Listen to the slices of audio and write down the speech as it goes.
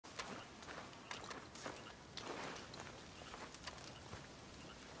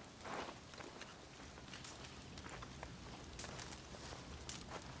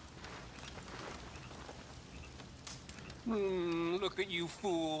Look at you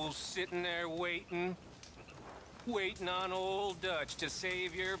fools sitting there waiting. Waiting on old Dutch to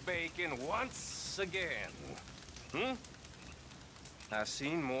save your bacon once again. I've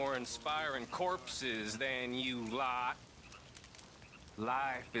seen more inspiring corpses than you lot.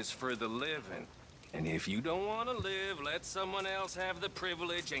 Life is for the living. And if you don't want to live, let someone else have the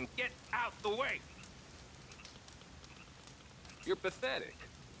privilege and get out the way. You're pathetic.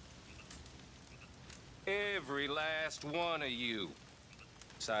 Every last one of you.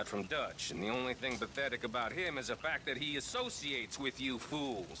 Aside from Dutch, and the only thing pathetic about him is the fact that he associates with you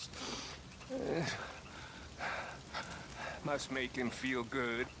fools. Must make him feel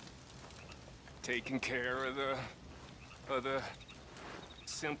good. Taking care of the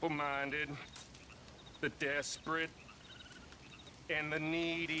simple-minded, the desperate, and the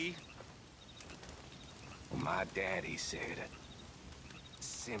needy. My daddy said,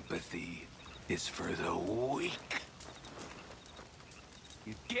 sympathy is for the weak.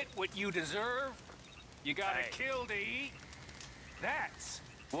 You get what you deserve, you gotta kill to eat. That's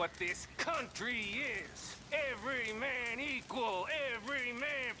what this country is. Every man equal, every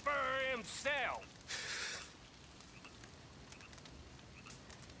man for himself.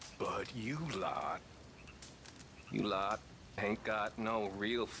 But you lot ain't got no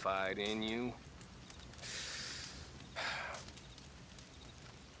real fight in you.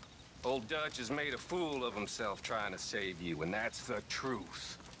 Old Dutch has made a fool of himself trying to save you, and that's the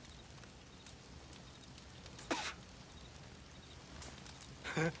truth.